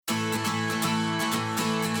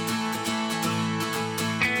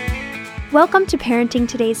Welcome to Parenting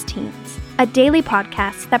Today's Teens, a daily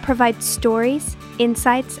podcast that provides stories,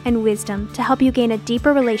 insights, and wisdom to help you gain a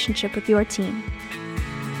deeper relationship with your teen.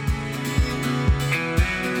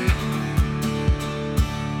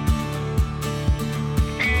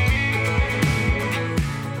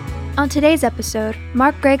 On today's episode,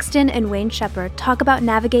 Mark Gregston and Wayne Shepherd talk about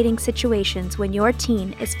navigating situations when your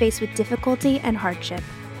teen is faced with difficulty and hardship.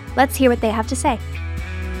 Let's hear what they have to say.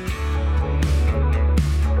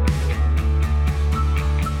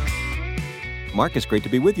 Mark, it's great to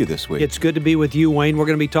be with you this week. It's good to be with you, Wayne. We're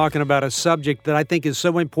going to be talking about a subject that I think is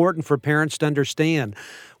so important for parents to understand.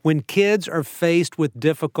 When kids are faced with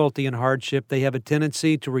difficulty and hardship, they have a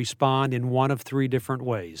tendency to respond in one of three different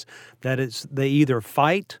ways. That is, they either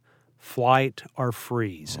fight, flight, or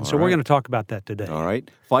freeze. And so we're going to talk about that today. All right.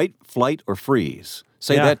 Fight, flight, or freeze.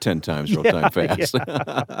 Say that 10 times real time fast.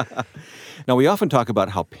 Yeah. Now, we often talk about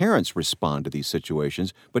how parents respond to these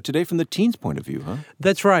situations, but today from the teen's point of view, huh?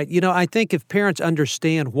 That's right. You know, I think if parents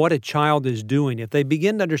understand what a child is doing, if they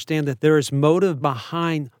begin to understand that there is motive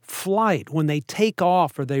behind flight when they take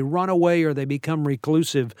off or they run away or they become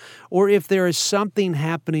reclusive, or if there is something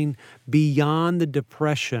happening beyond the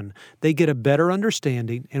depression, they get a better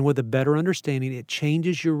understanding, and with a better understanding, it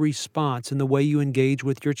changes your response in the way you engage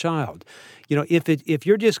with your child. You know, if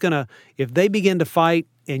they begin to fight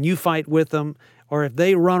and you fight with them, or if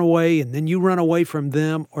they run away and then you run away from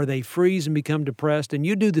them, or they freeze and become depressed and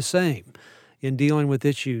you do the same in dealing with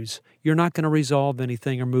issues, you're not going to resolve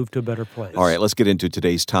anything or move to a better place. All right, let's get into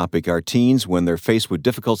today's topic. Our teens, when they're faced with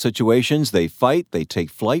difficult situations, they fight, they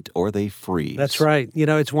take flight, or they freeze. That's right. You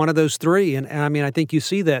know, it's one of those three. And I mean, I think you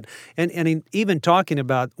see that. And even talking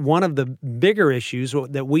about one of the bigger issues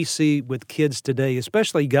that we see with kids today,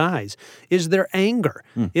 especially guys, is their anger.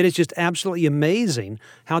 It is just absolutely amazing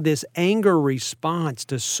how this anger response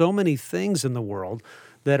to so many things in the world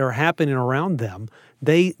that are happening around them,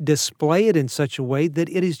 they display it in such a way that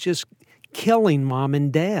it is just killing mom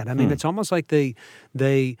and dad. I mean, it's almost like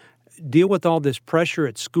they deal with all this pressure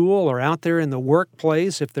at school or out there in the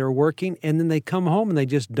workplace if they're working, and then they come home and they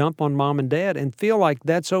just dump on mom and dad and feel like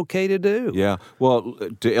that's okay to do. Yeah. Well,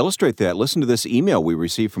 to illustrate that, listen to this email we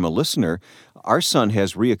received from a listener. Our son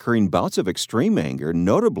has reoccurring bouts of extreme anger,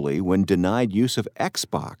 notably when denied use of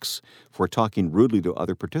Xbox for talking rudely to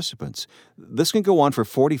other participants. This can go on for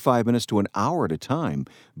 45 minutes to an hour at a time.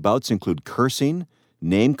 Bouts include cursing,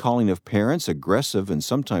 name-calling of parents, aggressive and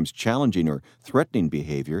sometimes challenging or threatening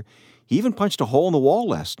behavior. He even punched a hole in the wall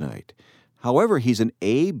last night. However, he's an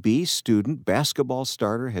A-B student, basketball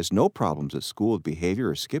starter, has no problems at school with behavior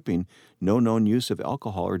or skipping, no known use of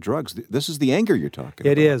alcohol or drugs. This is the anger you're talking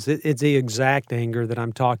about. It is. It's the exact anger that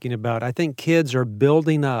I'm talking about. I think kids are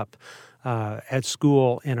building up at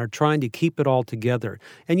school and are trying to keep it all together.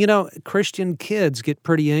 And, you know, Christian kids get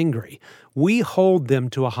pretty angry. We hold them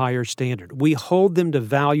to a higher standard. We hold them to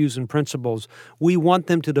values and principles. We want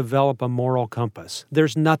them to develop a moral compass.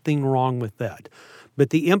 There's nothing wrong with that.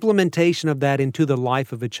 But the implementation of that into the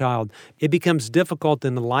life of a child, it becomes difficult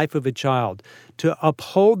in the life of a child to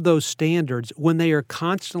uphold those standards when they are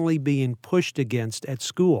constantly being pushed against at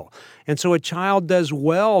school. And so a child does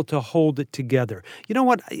well to hold it together. You know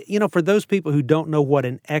what? You know, for those people who don't know what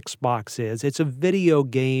an Xbox is, it's a video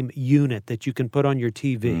game unit that you can put on your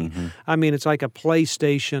TV. I mean, it's like a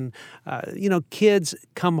PlayStation. You know, kids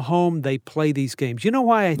come home, they play these games. You know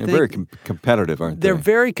why I think... They're very competitive, aren't they? They're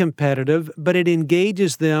very competitive, but it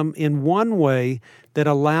engages them in one way that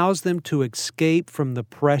allows them to escape from the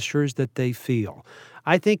pressures that they feel.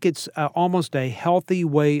 I think it's almost a healthy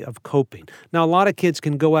way of coping. Now, a lot of kids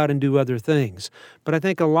can go out and do other things, but I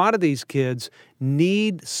think a lot of these kids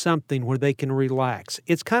need something where they can relax.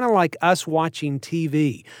 It's kind of like us watching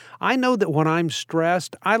TV. I know that when I'm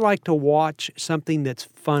stressed, I like to watch something that's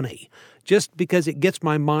funny, just because it gets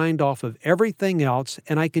my mind off of everything else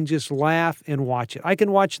and I can just laugh and watch it. I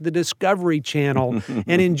can watch the Discovery Channel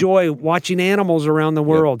and enjoy watching animals around the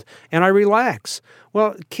world, and I relax.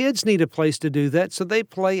 Well, kids need a place to do that, so they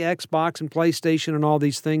play Xbox and PlayStation and all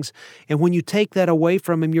these things. And when you take that away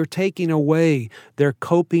from them, you're taking away their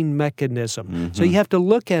coping mechanism. So you have to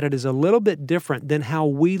look at it as a little bit different than how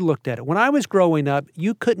we looked at it. When I was growing up,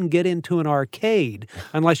 you couldn't get into an arcade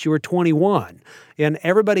unless you were 21. And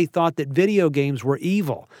everybody thought that video games were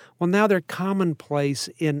evil. Well, now they're commonplace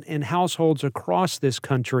in households across this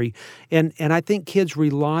country. And I think kids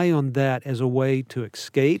rely on that as a way to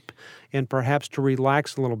escape and perhaps to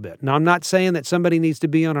relax a little bit. Now, I'm not saying that somebody needs to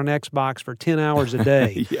be on an Xbox for 10 hours a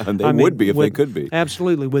day. Yeah, and they would be if they could be.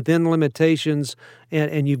 Absolutely, within limitations,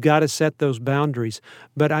 and you've got to set those boundaries.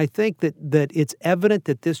 But I think that it's evident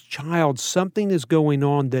that this child, something is going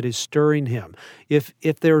on that is stirring him. If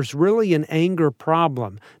there's really an anger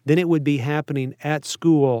problem, then it would be happening at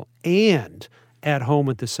school and at home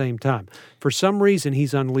at the same time. For some reason,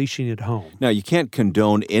 he's unleashing it home. Now, you can't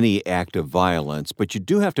condone any act of violence, but you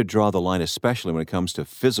do have to draw the line, especially when it comes to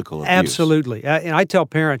physical abuse. Absolutely. I tell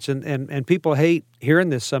parents, and people hate hearing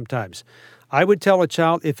this sometimes, I would tell a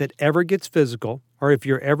child, if it ever gets physical or if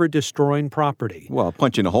you're ever destroying property. Well,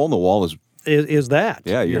 punching a hole in the wall is that.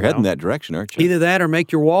 Yeah, you're heading that direction, aren't you? Either that or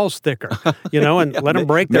make your walls thicker, and let them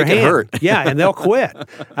break their hand. hand. It hurt. Yeah, and they'll quit.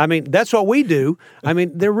 I mean, that's what we do. I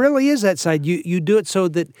mean, there really is that side. You do it so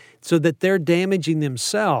that they're damaging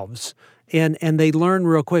themselves, and they learn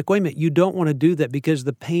real quick, wait a minute, you don't want to do that because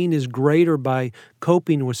the pain is greater by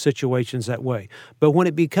coping with situations that way. But when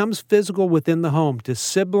it becomes physical within the home, to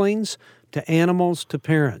siblings, to animals, to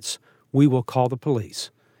parents, we will call the police.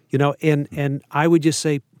 And I would just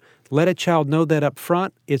say, let a child know that up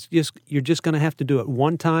front. You're just going to have to do it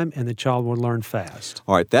one time, and the child will learn fast.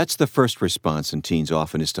 All right, that's the first response in teens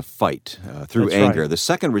often is to fight through That's anger. right. The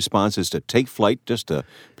second response is to take flight, just to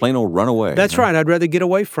plain old run away. That's right. I'd rather get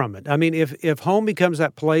away from it. I mean, if home becomes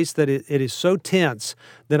that place that it is so tense,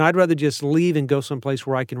 then I'd rather just leave and go someplace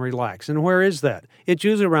where I can relax. And where is that? It's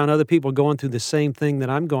usually around other people going through the same thing that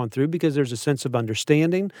I'm going through because there's a sense of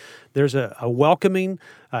understanding. There's a welcoming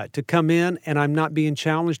to come in, and I'm not being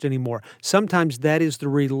challenged anymore. Sometimes that is the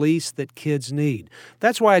release that kids need.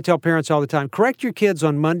 That's why I tell parents all the time, correct your kids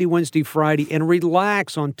on Monday, Wednesday, Friday, and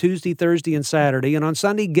relax on Tuesday, Thursday, and Saturday. And on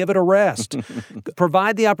Sunday, give it a rest.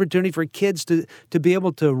 Provide the opportunity for kids to be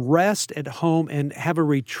able to rest at home and have a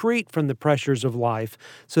retreat from the pressures of life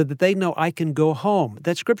so that they know I can go home.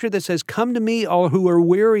 That scripture that says, come to me, all who are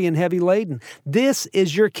weary and heavy laden. This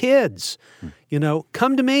is your kids.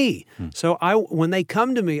 Come to me. So when they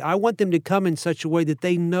come to me, I want them to come in such a way that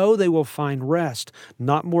they know they will find rest,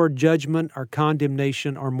 not more judgment or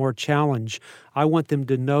condemnation or more challenge. I want them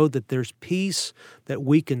to know that there's peace, that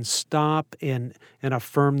we can stop and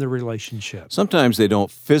affirm the relationship. Sometimes they don't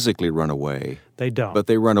physically run away. They don't. But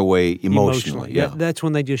they run away emotionally. Yeah, that's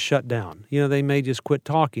when they just shut down. They may just quit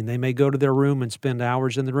talking. They may go to their room and spend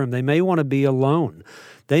hours in the room. They may want to be alone.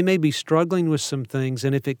 They may be struggling with some things,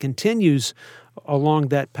 and if it continues along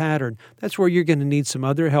that pattern, that's where you're going to need some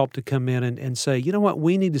other help to come in and say, you know what,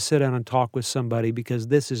 we need to sit down and talk with somebody because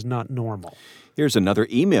this is not normal. Here's another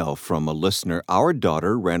email from a listener. Our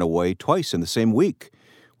daughter ran away twice in the same week.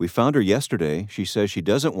 We found her yesterday. She says she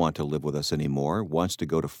doesn't want to live with us anymore, wants to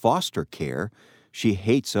go to foster care. She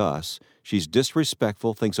hates us. She's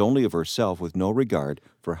disrespectful, thinks only of herself with no regard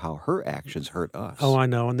for how her actions hurt us. Oh, I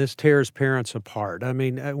know, and this tears parents apart. I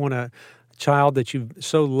mean, when a child that you've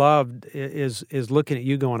so loved is looking at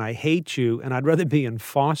you going, I hate you, and I'd rather be in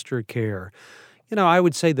foster care, I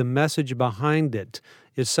would say the message behind it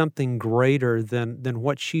is something greater than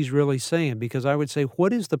what she's really saying, because I would say,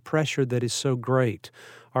 what is the pressure that is so great?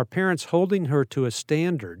 Are parents holding her to a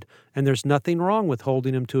standard? And there's nothing wrong with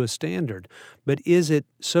holding them to a standard. But is it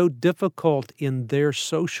so difficult in their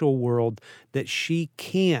social world that she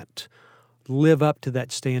can't live up to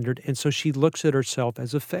that standard? And so she looks at herself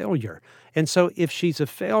as a failure. And so if she's a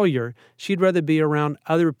failure, she'd rather be around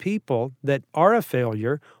other people that are a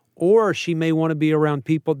failure, or she may want to be around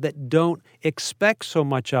people that don't expect so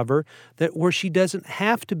much of her, that where she doesn't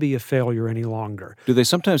have to be a failure any longer. Do they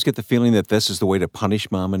sometimes get the feeling that this is the way to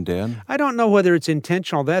punish mom and dad? I don't know whether it's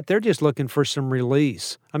intentional that they're just looking for some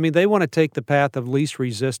release. I mean, they want to take the path of least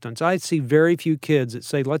resistance. I see very few kids that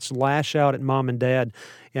say, let's lash out at mom and dad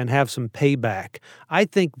and have some payback. I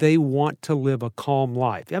think they want to live a calm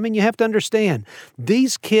life. I mean, you have to understand,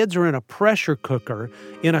 these kids are in a pressure cooker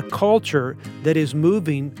in a culture that is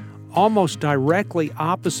moving almost directly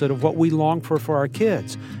opposite of what we long for our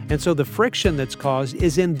kids. And so the friction that's caused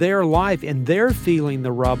is in their life, and they're feeling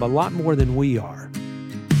the rub a lot more than we are.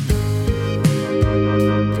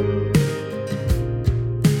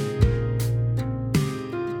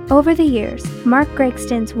 Over the years, Mark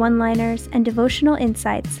Gregston's one-liners and devotional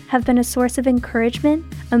insights have been a source of encouragement,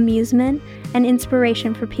 amusement, and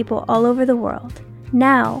inspiration for people all over the world.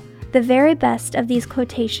 Now, the very best of these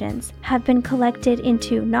quotations have been collected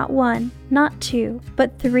into not one, not two,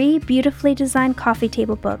 but 3 beautifully designed coffee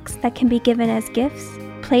table books that can be given as gifts,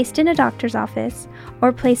 placed in a doctor's office,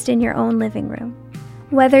 or placed in your own living room.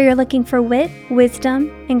 Whether you're looking for wit,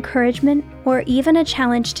 wisdom, encouragement, or even a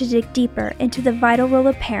challenge to dig deeper into the vital role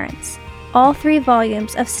of parents, all 3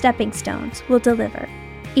 volumes of Stepping Stones will deliver.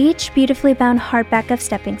 Each beautifully bound hardback of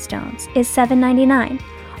Stepping Stones is $7.99,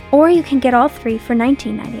 or you can get all 3 for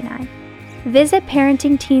 $19.99. Visit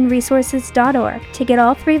parentingteenresources.org to get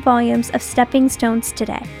all 3 volumes of Stepping Stones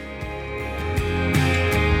today.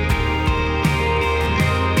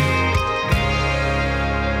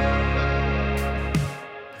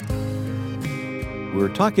 We're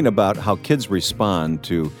talking about how kids respond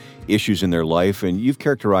to issues in their life, and you've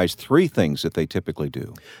characterized 3 things that they typically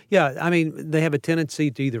do. Yeah, I mean, they have a tendency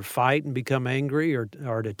to either fight and become angry or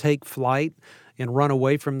to take flight and run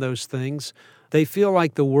away from those things. They feel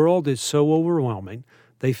like the world is so overwhelming.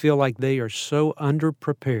 They feel like they are so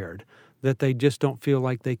underprepared that they just don't feel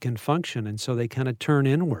like they can function, and so they kind of turn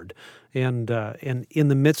inward. And in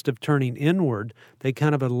the midst of turning inward, they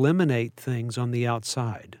kind of eliminate things on the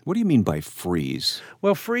outside. What do you mean by freeze?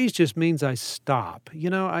 Well, freeze just means I stop.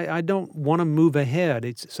 You know, I don't want to move ahead.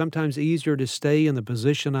 It's sometimes easier to stay in the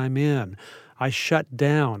position I'm in. I shut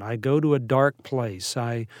down. I go to a dark place.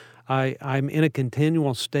 I'm in a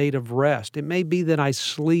continual state of rest. It may be that I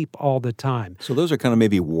sleep all the time. So those are kind of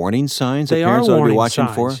maybe warning signs that They parents are ought to be warning watching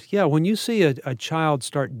signs. for? Yeah, when you see a child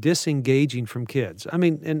start disengaging from kids, I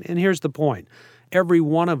mean, and here's the point. Every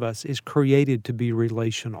one of us is created to be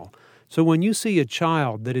relational. So when you see a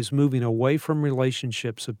child that is moving away from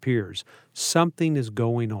relationships of peers, something is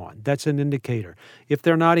going on. That's an indicator. If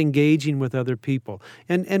they're not engaging with other people.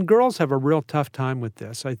 And girls have a real tough time with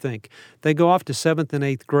this, I think. They go off to 7th and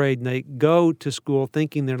 8th grade, and they go to school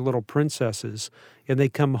thinking they're little princesses, and they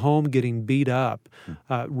come home getting beat up,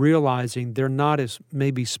 realizing they're not as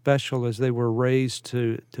maybe special as they were raised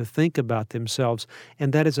to think about themselves.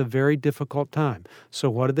 And that is a very difficult time. So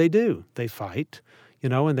what do? They fight.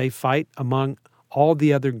 And they fight among all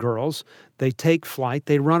the other girls. They take flight.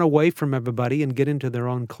 They run away from everybody and get into their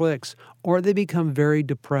own cliques. Or they become very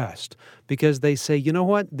depressed because they say, you know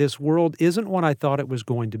what? This world isn't what I thought it was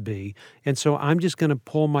going to be. And so I'm just going to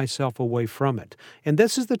pull myself away from it. And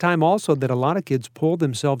this is the time also that a lot of kids pull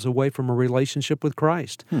themselves away from a relationship with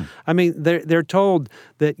Christ. I mean, they're told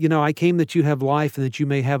that, I came that you have life and that you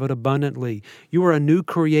may have it abundantly. You are a new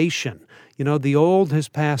creation. The old has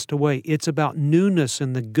passed away. It's about newness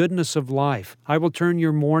and the goodness of life. I will turn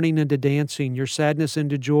your mourning into dancing, your sadness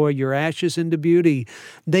into joy, your ashes into beauty.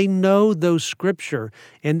 They know those scripture.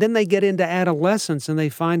 And then they get into adolescence and they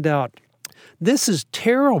find out, this is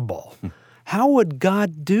terrible. How would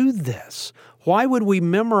God do this? Why would we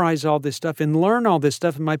memorize all this stuff and learn all this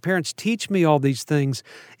stuff? And my parents teach me all these things.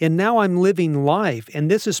 And now I'm living life. And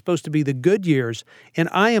this is supposed to be the good years. And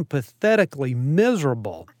I am pathetically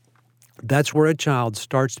miserable. That's where a child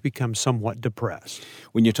starts to become somewhat depressed.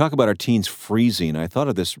 When you talk about our teens freezing, I thought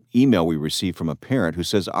of this email we received from a parent who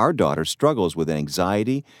says our daughter struggles with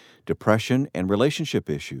anxiety, depression, and relationship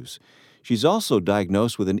issues. She's also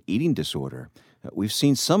diagnosed with an eating disorder. We've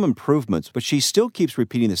seen some improvements, but she still keeps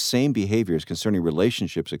repeating the same behaviors concerning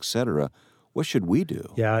relationships, etc. What should we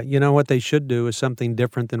do? Yeah, what they should do is something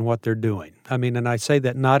different than what they're doing. I mean, and I say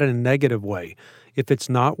that not in a negative way. If it's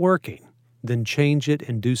not working, then change it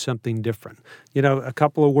and do something different. A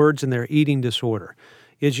couple of words in there, eating disorder.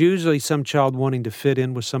 It's usually some child wanting to fit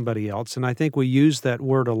in with somebody else, and I think we use that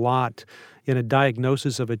word a lot in a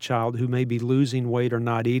diagnosis of a child who may be losing weight or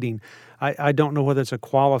not eating. I don't know whether it's a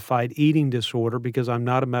qualified eating disorder because I'm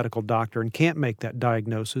not a medical doctor and can't make that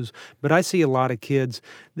diagnosis, but I see a lot of kids,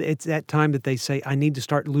 it's that time that they say, I need to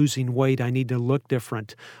start losing weight, I need to look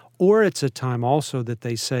different. Or it's a time also that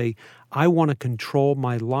they say, I want to control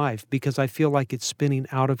my life because I feel like it's spinning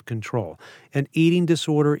out of control. An eating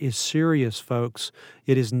disorder is serious, folks.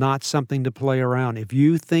 It is not something to play around. If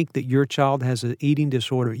you think that your child has an eating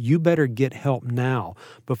disorder, you better get help now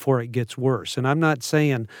before it gets worse. And I'm not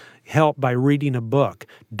saying help by reading a book.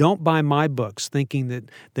 Don't buy my books thinking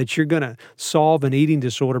that you're going to solve an eating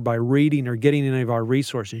disorder by reading or getting any of our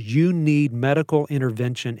resources. You need medical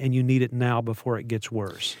intervention, and you need it now before it gets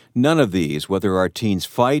worse. None of these, whether our teens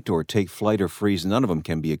fight or take flight or freeze, none of them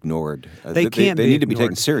can be ignored. They can't be They need to be ignored.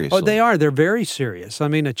 taken seriously. Oh, they are. They're very serious. I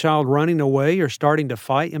mean, a child running away or starting to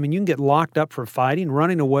fight, I mean, you can get locked up for fighting.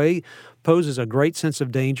 Running away poses a great sense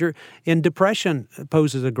of danger, and depression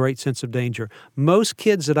poses a great sense of danger. Most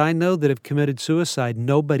kids that I know that have committed suicide,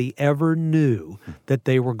 nobody ever knew that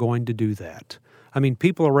they were going to do that. I mean,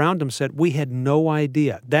 people around them said, we had no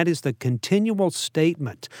idea. That is the continual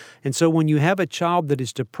statement. And so when you have a child that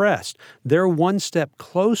is depressed, they're one step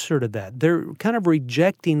closer to that. They're kind of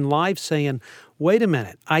rejecting life, saying, wait a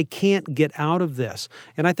minute, I can't get out of this.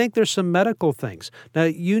 And I think there's some medical things. Now,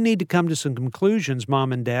 you need to come to some conclusions,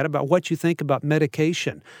 Mom and Dad, about what you think about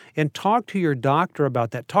medication. And talk to your doctor about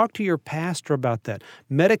that. Talk to your pastor about that.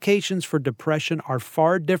 Medications for depression are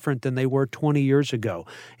far different than they were 20 years ago.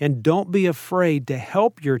 And don't be afraid to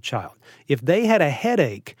help your child. If they had a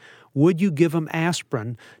headache, would you give them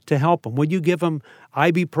aspirin to help them? Would you give them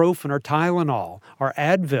ibuprofen or Tylenol or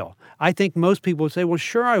Advil? I think most people would say, well,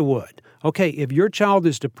 sure I would. Okay, if your child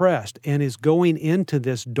is depressed and is going into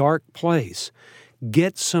this dark place,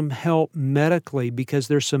 get some help medically, because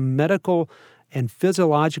there's some medical and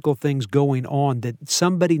physiological things going on that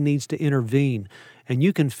somebody needs to intervene. And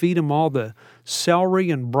you can feed them all the celery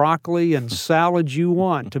and broccoli and salads you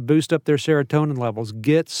want to boost up their serotonin levels.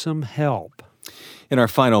 Get some help. In our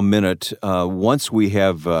final minute, once we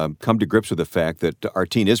have come to grips with the fact that our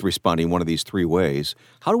teen is responding one of these three ways,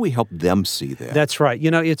 how do we help them see that? That's right. You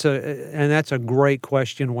know, and that's a great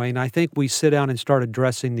question, Wayne. I think we sit down and start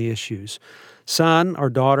addressing the issues. Son or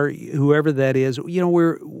daughter, whoever that is, you know,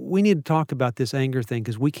 we need to talk about this anger thing,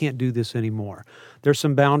 because we can't do this anymore. There's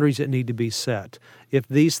some boundaries that need to be set. If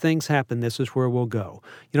these things happen, this is where we'll go.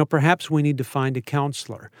 You know, perhaps we need to find a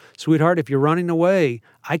counselor. Sweetheart, if you're running away,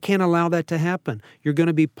 I can't allow that to happen. You're going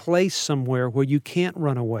to be placed somewhere where you can't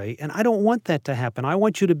run away, and I don't want that to happen. I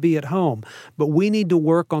want you to be at home, but we need to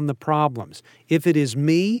work on the problems. If it is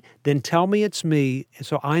me, then tell me it's me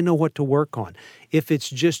so I know what to work on. If it's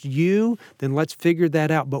just you, then let's figure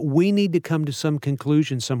that out. But we need to come to some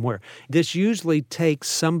conclusion somewhere. This usually takes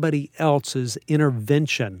somebody else's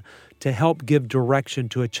intervention to help give direction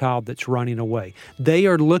to a child that's running away. They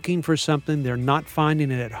are looking for something, they're not finding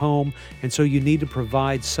it at home, and so you need to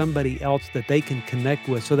provide somebody else that they can connect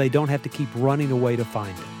with so they don't have to keep running away to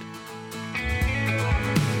find it.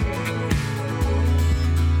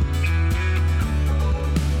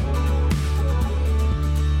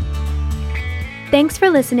 Thanks for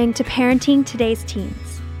listening to Parenting Today's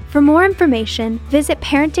Teens. For more information, visit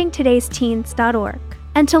parentingtodaysteens.org.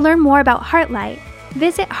 And to learn more about Heartlight,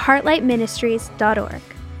 visit heartlightministries.org.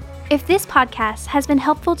 If this podcast has been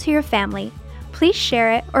helpful to your family, please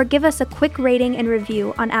share it or give us a quick rating and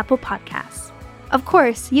review on Apple Podcasts. Of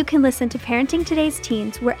course, you can listen to Parenting Today's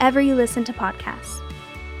Teens wherever you listen to podcasts.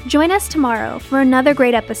 Join us tomorrow for another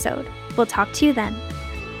great episode. We'll talk to you then.